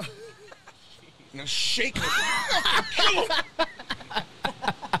 and I'm shaking it. Kill him.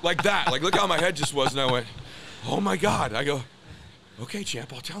 Like that. Like, look how my head just was. And I went, oh, my God. I go, okay,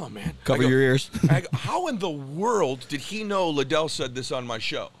 champ, I'll tell him, man. Cover your ears. I go, how in the world did he know Liddell said this on my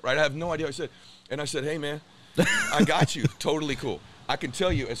show? Right? I have no idea what I said. And I said, hey, man, I got you. Totally cool. I can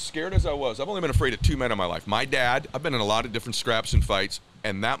tell you, as scared as I was, I've only been afraid of 2 men in my life. My dad, I've been in a lot of different scraps and fights,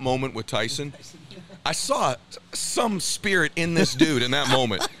 and that moment with Tyson, I saw some spirit in this dude in that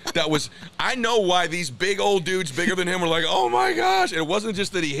moment. That was, I know why these big old dudes bigger than him were like, oh my gosh. It wasn't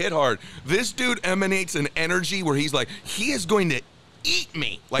just that he hit hard. This dude emanates an energy where he's like, he is going to eat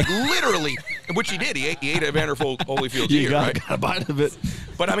me. Like literally, which he did. He ate Evander Holyfield's ear, right? Got a bite of it.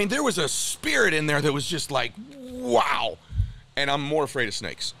 But I mean, there was a spirit in there that was just like, wow. And I'm more afraid of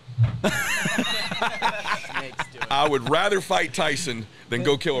snakes. I would rather fight Tyson than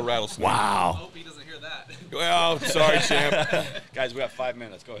go kill a rattlesnake. Wow. Hope he doesn't hear that. Well, sorry, champ. Guys, we got 5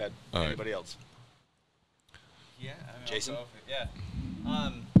 minutes. Go ahead. All right. Anybody else? Yeah. I mean, Jason? Yeah.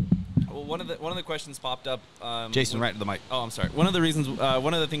 Well, one of the questions popped up. Jason, right to the mic. Oh, I'm sorry. One of the reasons,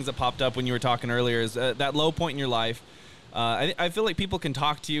 one of the things that popped up when you were talking earlier is that low point in your life. I feel like people can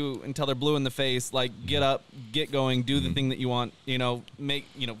talk to you until they're blue in the face. Like, get up, get going, do the thing that you want. You know,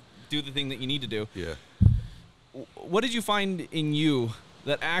 do the thing that you need to do. Yeah. What did you find in you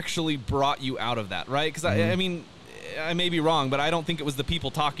that actually brought you out of that? Right? Because I mean, I may be wrong, but I don't think it was the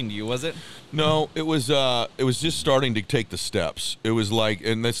people talking to you, was it? No, it was just starting to take the steps. It was like,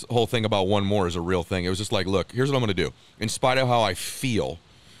 and this whole thing about one more is a real thing. It was just like, look, here's what I'm going to do. In spite of how I feel,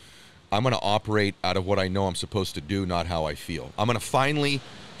 I'm going to operate out of what I know I'm supposed to do, not how I feel. I'm going to finally,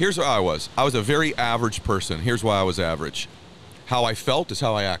 here's where I was. I was a very average person. Here's why I was average. How I felt is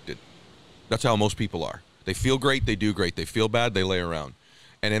how I acted. That's how most people are. They feel great, they do great. They feel bad, they lay around.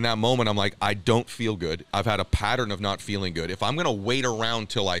 And in that moment, I'm like, I don't feel good. I've had a pattern of not feeling good. If I'm going to wait around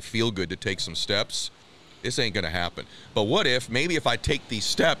till I feel good to take some steps, this ain't going to happen. But what if, maybe if I take these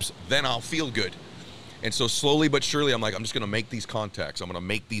steps, then I'll feel good. And so slowly but surely, I'm like, I'm just going to make these contacts. I'm going to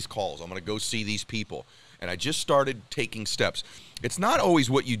make these calls. I'm going to go see these people. And I just started taking steps. It's not always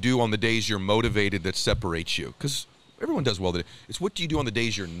what you do on the days you're motivated that separates you, because everyone does well today. It's what do you do on the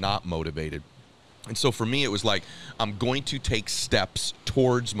days you're not motivated. And so for me, it was like, I'm going to take steps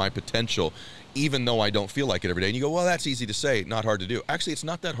towards my potential, even though I don't feel like it every day. And you go, well, that's easy to say, not hard to do. Actually, it's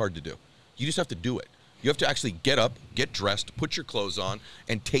not that hard to do. You just have to do it. You have to actually get up, get dressed, put your clothes on,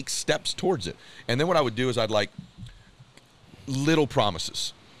 and take steps towards it. And then what I would do is I'd like little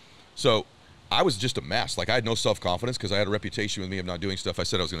promises. So I was just a mess. Like, I had no self-confidence because I had a reputation with me of not doing stuff I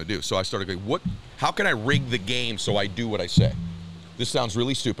said I was going to do. So I started going, how can I rig the game so I do what I say? This sounds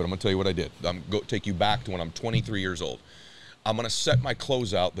really stupid. I'm going to tell you what I did. I'm going to take you back to when I'm 23 years old. I'm going to set my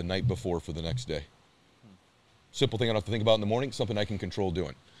clothes out the night before for the next day. Simple thing I don't have to think about in the morning, something I can control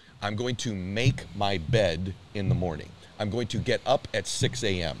doing. I'm going to make my bed in the morning. I'm going to get up at 6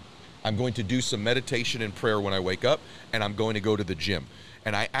 a.m. I'm going to do some meditation and prayer when I wake up, and I'm going to go to the gym.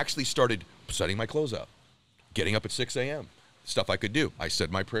 And I actually started setting my clothes out, getting up at 6 a.m., stuff I could do. I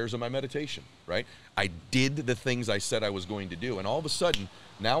said my prayers and my meditation, right? I did the things I said I was going to do. And all of a sudden,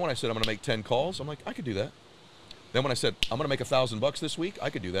 now when I said I'm going to make 10 calls, I'm like, I could do that. Then when I said I'm going to make $1,000 this week, I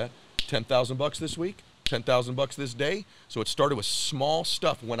could do that. $10,000 this week. $10,000 this day. So it started with small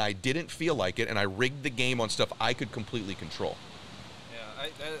stuff when I didn't feel like it, and I rigged the game on stuff I could completely control.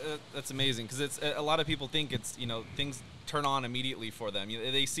 Yeah, that's amazing, because it's a lot of people think it's, things turn on immediately for them.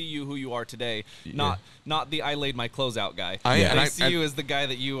 They see you who you are today, not the I laid my clothes out guy. They see you as the guy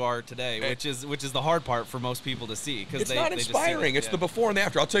that you are today, which is the hard part for most people to see, because it's not inspiring. It's the before and the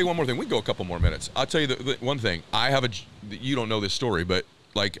after. I'll tell you one more thing. We can go a couple more minutes. I'll tell you the one thing. You don't know this story, but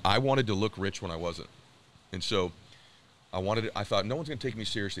like, I wanted to look rich when I wasn't. And so I thought, no one's going to take me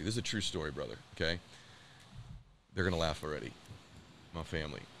seriously. This is a true story, brother, okay? They're going to laugh already, my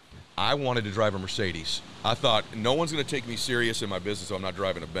family. I wanted to drive a Mercedes. I thought, no one's going to take me serious in my business, so I'm not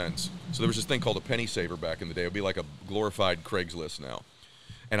driving a Benz. So there was this thing called a penny saver back in the day. It would be like a glorified Craigslist now.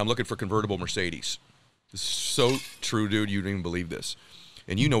 And I'm looking for convertible Mercedes. This is so true, dude. You don't even believe this.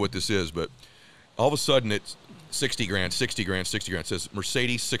 And you know what this is, but all of a sudden it's 60 grand, 60 grand, 60 grand. It says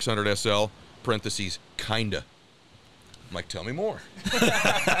Mercedes 600 SL, parentheses, kinda. I'm like, tell me more.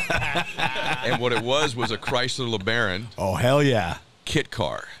 And what it was a Chrysler LeBaron. Oh, hell yeah. Kit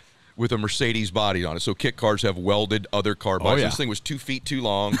car with a Mercedes body on it. So kit cars have welded other car bodies. Oh, yeah. This thing was 2 feet too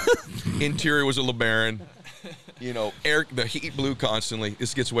long. Interior was a LeBaron. The heat blew constantly.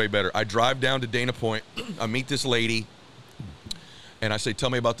 This gets way better. I drive down to Dana Point. I meet this lady, and I say, tell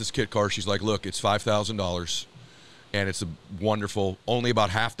me about this kit car. She's like, look, it's $5,000. And it's wonderful. Only about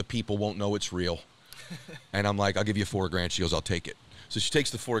half the people won't know it's real. And I'm like, I'll give you $4 grand. She goes, I'll take it. So she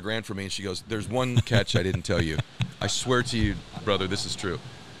takes the $4,000 from me, and she goes, "There's one catch I didn't tell you. I swear to you, brother, this is true."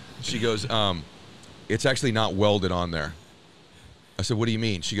 She goes, "It's actually not welded on there." I said, "What do you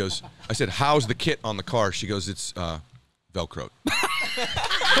mean?" She goes, I said, "How's the kit on the car?" She goes, "It's Velcroed."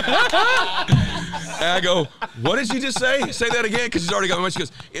 And I go, "What did you just say? Say that again," because she's already got my money. She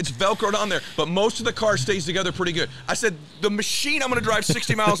goes, "It's Velcroed on there, but most of the car stays together pretty good." I said, "The machine I'm going to drive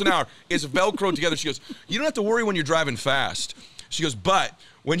 60 miles an hour is Velcroed together." She goes, "You don't have to worry when you're driving fast." She goes, "But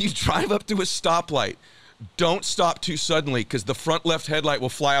when you drive up to a stoplight, don't stop too suddenly because the front left headlight will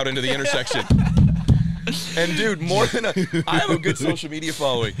fly out into the intersection." And dude, I have a good social media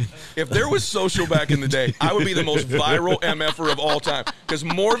following. If there was social back in the day, I would be the most viral MFer of all time. Because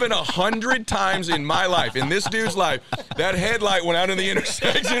more than 100 times in my life, in this dude's life, that headlight went out in the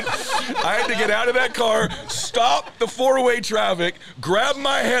intersection. I had to get out of that car, stop the four-way traffic, grab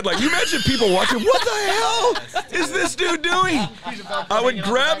my headlight. You imagine people watching, what the hell is this dude doing? I would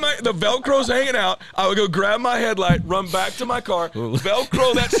grab the Velcro's hanging out. I would go grab my headlight, run back to my car,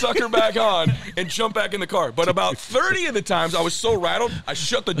 Velcro that sucker back on, and jump back in the car. But about 30 of the times I was so rattled, I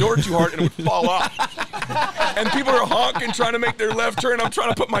shut the door too hard and it would fall off. And people are honking, trying to make their left turn. I'm trying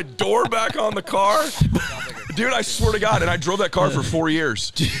to put my door back on the car. Dude, I swear to God, and I drove that car for 4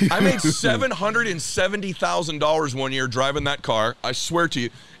 years. I made $770,000 one year driving that car. I swear to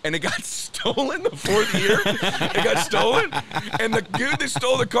you. And it got stolen the 4th year. It got stolen. And the dude that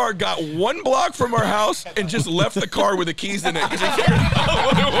stole the car got 1 block from our house and just left the car with the keys in it because he figured out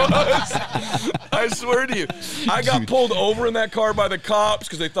what it was. I swear to you. I got pulled over in that car by the cops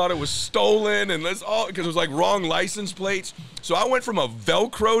because they thought it was stolen and because it was like wrong license plates. So I went from a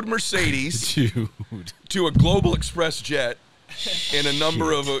Velcroed Mercedes to a Global Express jet in a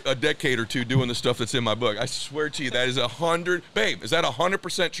number of a decade or two doing the stuff that's in my book. I swear to you, that is 100. Babe, is that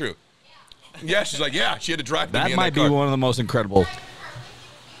 100% true? Yeah, she's like, yeah, she had to drive that me in might that car. Be one of the most incredible.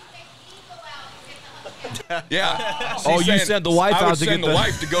 Yeah. Oh, you sent the wife out to get the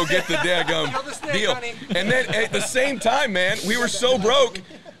wife to go get the daggum deal. And then at the same time, man, we were so broke.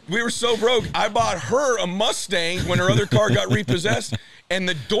 I bought her a Mustang when her other car got repossessed, and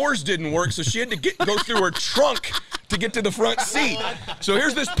the doors didn't work, so she had to go through her trunk to get to the front seat. So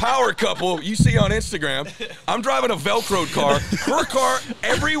here's this power couple you see on Instagram. I'm driving a Velcroed car. Her car,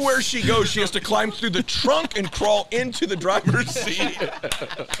 everywhere she goes, she has to climb through the trunk and crawl into the driver's seat. Is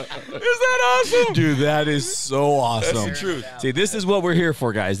that awesome? Dude, that is so awesome. That's the truth. See, this is what we're here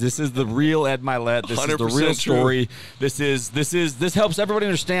for, guys. This is the real Ed Mylett. This is the real story. This helps everybody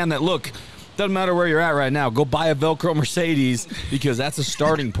understand that, look, doesn't matter where you're at right now. Go buy a Velcro Mercedes because that's a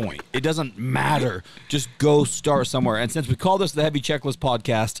starting point. It doesn't matter. Just go start somewhere. And since we call this the Heavy Checklist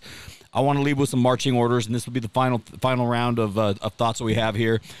Podcast, I want to leave with some marching orders, and this will be the final round of thoughts that we have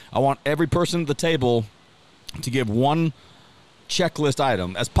here. I want every person at the table to give one checklist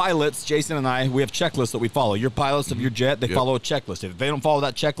item. As pilots, Jason and I, we have checklists that we follow. Your pilots of your jet, they follow a checklist. If they don't follow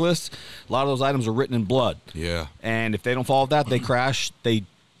that checklist, a lot of those items are written in blood. Yeah. And if they don't follow that, they crash.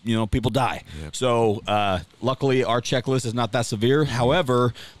 People die. Yep. So luckily, our checklist is not that severe.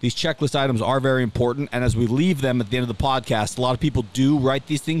 However, these checklist items are very important. And as we leave them at the end of the podcast, a lot of people do write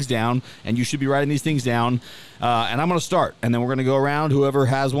these things down, and you should be writing these things down. And I'm going to start, and then we're going to go around. Whoever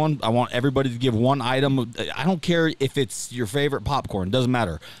has one, I want everybody to give one item. I don't care if it's your favorite popcorn. It doesn't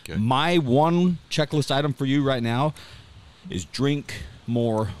matter. Okay. My one checklist item for you right now is drink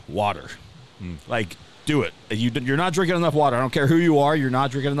more water. Do it. You're not drinking enough water. I don't care who you are. You're not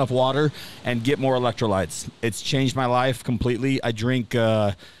drinking enough water, and get more electrolytes. It's changed my life completely. I drink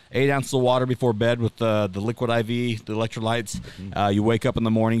 8 ounces of water before bed with the liquid IV, the electrolytes. You wake up in the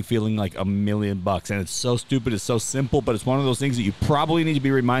morning feeling like $1,000,000, and it's so stupid. It's so simple, but it's one of those things that you probably need to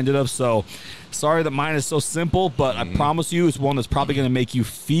be reminded of. So sorry that mine is so simple, but I promise you it's one that's probably going to make you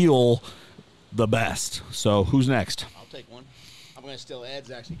feel the best. So who's next? I'll take one. I'm going to steal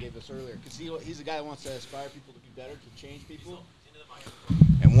Ed's actually gave us earlier, because he's a guy that wants to inspire people to be better, to change people.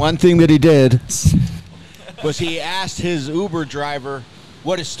 And one thing that he did was he asked his Uber driver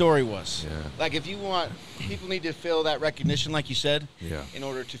what his story was. Yeah. Like, if you want, people need to feel that recognition, like you said, in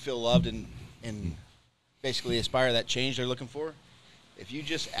order to feel loved and basically aspire that change they're looking for. If you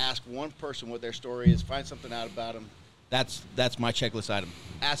just ask one person what their story is, find something out about them, that's my checklist item.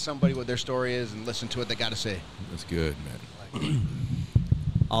 Ask somebody what their story is and listen to what they got to say. That's good, man.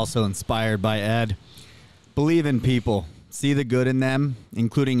 Also inspired by Ed. Believe in people. See the good in them,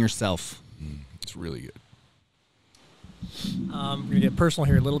 including yourself. It's really good. I'm going to get personal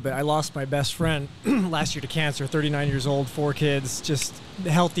here a little bit. I lost my best friend last year to cancer, 39 years old, 4 kids, just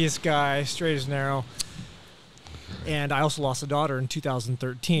the healthiest guy, straight as an arrow. And I also lost a daughter in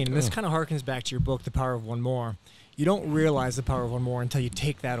 2013. And this kind of harkens back to your book, The Power of One More. You don't realize the power of one more until you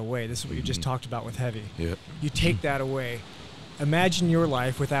take that away. This is what you just talked about with Heavy. Yep. You take that away. Imagine your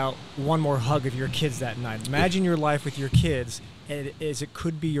life without one more hug of your kids that night. Imagine your life with your kids as it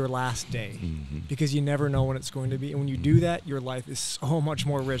could be your last day, because you never know when it's going to be. And when you do that, your life is so much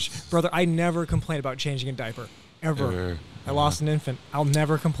more rich. Brother, I never complain about changing a diaper, ever. I lost an infant. I'll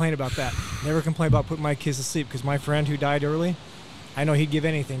never complain about that. Never complain about putting my kids to sleep, because my friend who died early, I know he'd give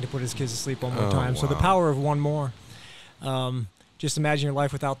anything to put his kids to sleep one more time. So the power of one more. Just imagine your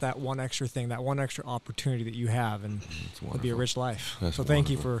life without that one extra thing, that one extra opportunity that you have, and it'll be a rich life. So thank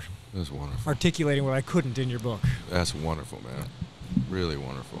you for articulating what I couldn't in your book. That's wonderful, man. Really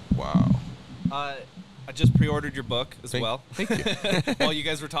wonderful. Wow. I just pre-ordered your book as well. Thank you. While you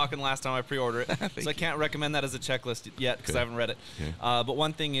guys were talking last time, I pre-ordered it. So I can't recommend that as a checklist yet because I haven't read it. Okay. But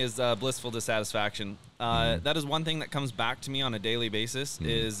one thing is blissful dissatisfaction. That is one thing that comes back to me on a daily basis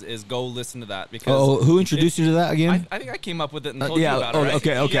is go listen to that. Because who introduced you to that again? I think I came up with it and told you about it, right?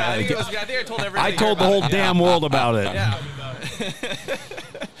 Okay. Yeah, I think I told everybody. I told the whole damn world about it. Yeah.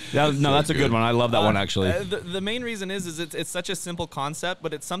 No, that's a good one. I love that one, actually. The main reason is it's such a simple concept,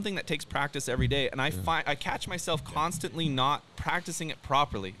 but it's something that takes practice every day. And I catch myself constantly not practicing it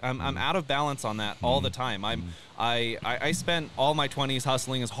properly. I'm out of balance on that all the time. I spent all my 20s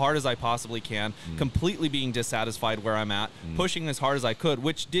hustling as hard as I possibly can, completely being dissatisfied where I'm at, pushing as hard as I could,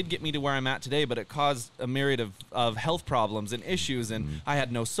 which did get me to where I'm at today, but it caused a myriad of health problems and issues, and I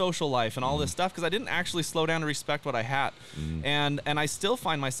had no social life and all this stuff because I didn't actually slow down to respect what I had. And I still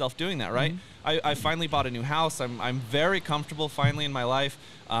find myself doing that, right? I finally bought a new house. I'm very comfortable finally in my life.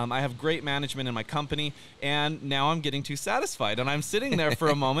 I have great management in my company, and now I'm getting too satisfied. And I'm sitting there for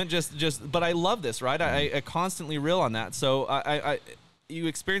a moment, but I love this, right? I constantly reel on that. So you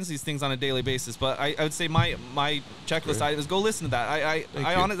experience these things on a daily basis, but I would say my checklist item is go listen to that.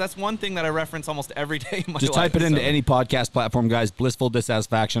 I honestly, that's one thing that I reference almost every day in my life. Just type it into any podcast platform, guys. Blissful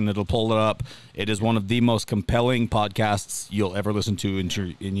Dissatisfaction. It'll pull it up. It is one of the most compelling podcasts you'll ever listen to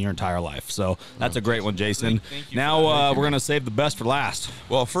in your entire life. So that's a great one, Jason. Thank you. Now we're going to save the best for last.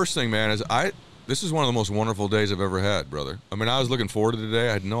 Well, first thing, man, is this is one of the most wonderful days I've ever had, brother. I mean, I was looking forward to today.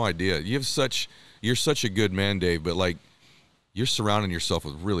 I had no idea. You're such a good man, Dave, but like, you're surrounding yourself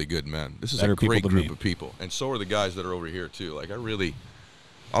with really good men. This is Better a great people group of people. And so are the guys that are over here, too. Like,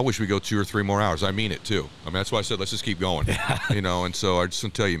 I wish we go 2 or 3 more hours. I mean it, too. I mean, that's why I said let's just keep going. And so I just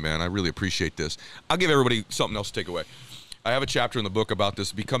want to tell you, man, I really appreciate this. I'll give everybody something else to take away. I have a chapter in the book about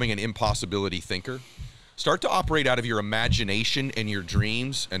this, becoming an impossibility thinker. Start to operate out of your imagination and your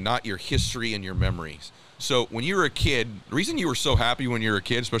dreams and not your history and your memories. So when you were a kid, the reason you were so happy when you were a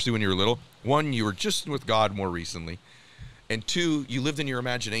kid, especially when you were little, 1, you were just with God more recently. And 2, you lived in your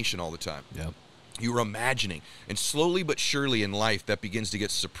imagination all the time. Yep. You were imagining. And slowly but surely in life, that begins to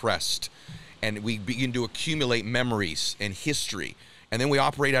get suppressed. And we begin to accumulate memories and history. And then we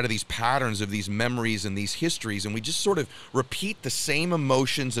operate out of these patterns of these memories and these histories. And we just sort of repeat the same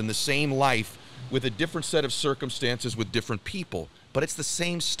emotions and the same life with a different set of circumstances with different people. But it's the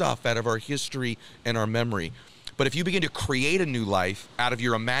same stuff out of our history and our memory. But if you begin to create a new life out of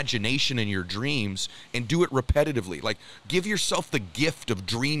your imagination and your dreams and do it repetitively, like give yourself the gift of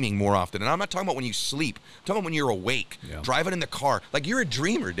dreaming more often. And I'm not talking about when you sleep. I'm talking about when you're awake, driving in the car. Like you're a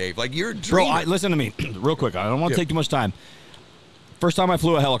dreamer, Dave. Like you're a dreamer. Bro, listen to me real quick. I don't want to take too much time. First time I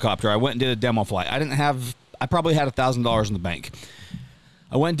flew a helicopter, I went and did a demo flight. I probably had $1,000 in the bank.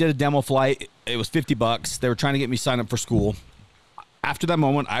 I went and did a demo flight. It was $50. They were trying to get me signed up for school. After that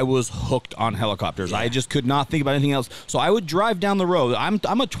moment, I was hooked on helicopters. I just could not think about anything else. So I would drive down the road. I'm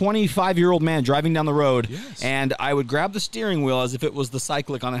a 25-year-old man driving down the road, and I would grab the steering wheel as if it was the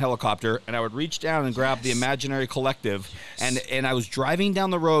cyclic on a helicopter, and I would reach down and grab the imaginary collective, and I was driving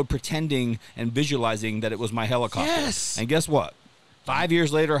down the road pretending and visualizing that it was my helicopter. Yes. And guess what? 5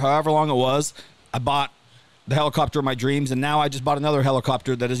 years later, however long it was, I bought the helicopter of my dreams, and now I just bought another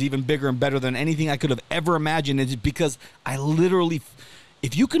helicopter that is even bigger and better than anything I could have ever imagined. It's because I literally,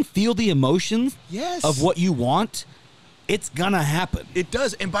 if you can feel the emotions of what you want, it's gonna happen. It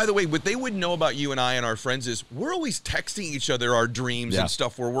does. And by the way, what they wouldn't know about you and I and our friends is we're always texting each other our dreams and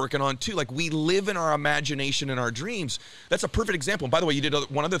stuff we're working on too. Like we live in our imagination and our dreams. That's a perfect example. And by the way, you did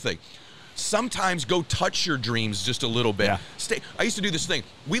one other thing. Sometimes go touch your dreams just a little bit. I used to do this thing.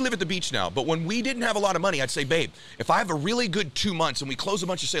 We live at the beach now, but when we didn't have a lot of money, I'd say, babe, if I have a really good 2 months and we close a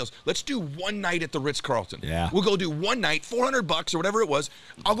bunch of sales, let's do one night at the Ritz-Carlton. We'll go do one night, $400 or whatever it was.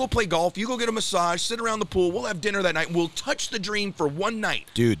 I'll go play golf. You go get a massage, sit around the pool. We'll have dinner that night. We'll touch the dream for one night.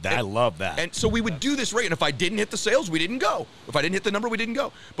 Dude, I love that. And so we would do this right. And if I didn't hit the sales, we didn't go. If I didn't hit the number, we didn't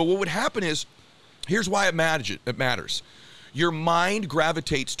go. But what would happen is, here's why it matters. Your mind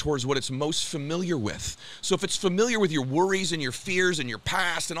gravitates towards what it's most familiar with. So if it's familiar with your worries and your fears and your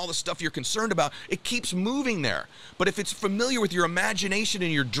past and all the stuff you're concerned about, it keeps moving there. But if it's familiar with your imagination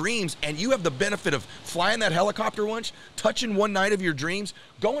and your dreams, and you have the benefit of flying that helicopter once, touching one night of your dreams,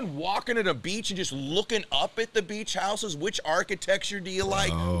 going walking at a beach and just looking up at the beach houses, which architecture do you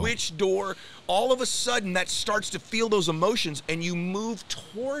like, which door, all of a sudden that starts to feel those emotions, and you move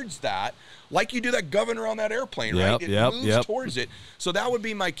towards that like you do that governor on that airplane, right? It moves towards it. So that would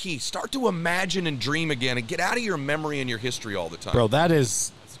be my key. Start to imagine and dream again and get out of your memory and your history all the time. Bro,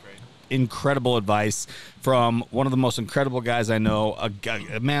 that's incredible advice from one of the most incredible guys I know, a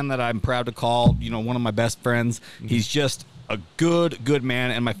man that I'm proud to call, one of my best friends. He's just a good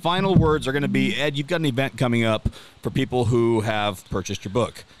man. And my final words are going to be, Ed, you've got an event coming up for people who have purchased your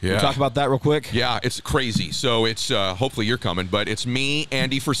book. Can you talk about that real quick? Yeah, it's crazy. So it's, hopefully you're coming, but it's me,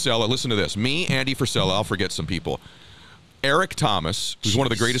 Andy Frisella. Listen to this. Me, Andy Frisella. I'll forget some people. Eric Thomas, who's one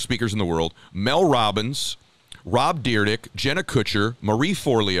of the greatest speakers in the world. Mel Robbins, Rob Dyrdek, Jenna Kutcher, Marie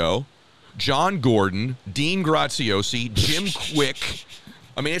Forleo, John Gordon, Dean Graziosi, Jim Quick.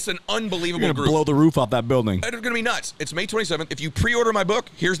 I mean, it's an unbelievable You're group. Blow the roof off that building. It's going to be nuts. It's May 27th. If you pre-order my book,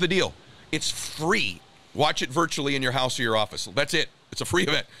 here's the deal. It's free. Watch it virtually in your house or your office. That's it. It's a free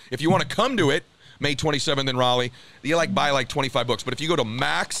event. If you want to come to it, May 27th in Raleigh, you buy 25 books. But if you go to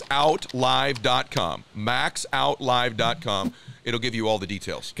maxoutlive.com, maxoutlive.com, it'll give you all the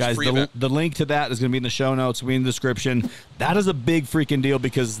details. Guys, the link to that is going to be in the show notes, will be in the description. That is a big freaking deal,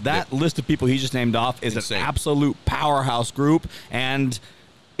 because that list of people he just named off is an absolute powerhouse group. And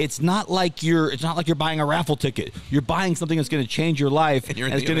it's not like you're buying a raffle ticket. You're buying something that's going to change your life, and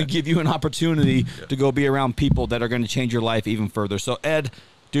it's going to give you an opportunity to go be around people that are going to change your life even further. So, Ed,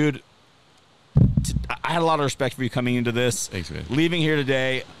 dude, I had a lot of respect for you coming into this. Thanks, man. Leaving here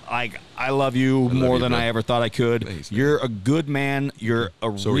today, I love you more than I ever thought I could. Thanks, you're a good man. You're a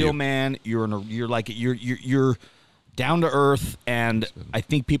real man. You're down to earth, and I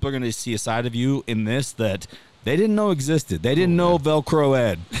think people are going to see a side of you in this that they didn't know existed. They didn't know Velcro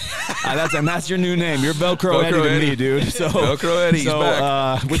Ed. That's your new name. You're Velcro Eddie to me, dude. So Velcro Eddie's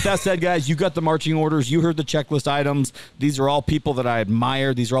back. With that said, guys, you got the marching orders. You heard the checklist items. These are all people that I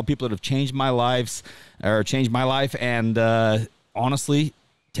admire. These are all people that have changed my life. And honestly,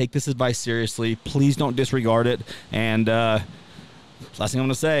 take this advice seriously. Please don't disregard it. And last thing I'm going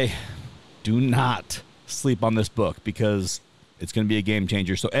to say, do not sleep on this book, because it's going to be a game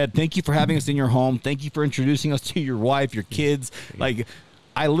changer. So, Ed, thank you for having us in your home. Thank you for introducing us to your wife, your kids.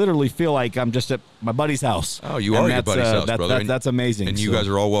 I literally feel like I'm just at my buddy's house. Oh, you are your buddy's house, brother. That's amazing. And you guys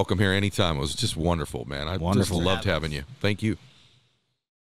are all welcome here anytime. It was just wonderful, man. I just loved having you. Thank you.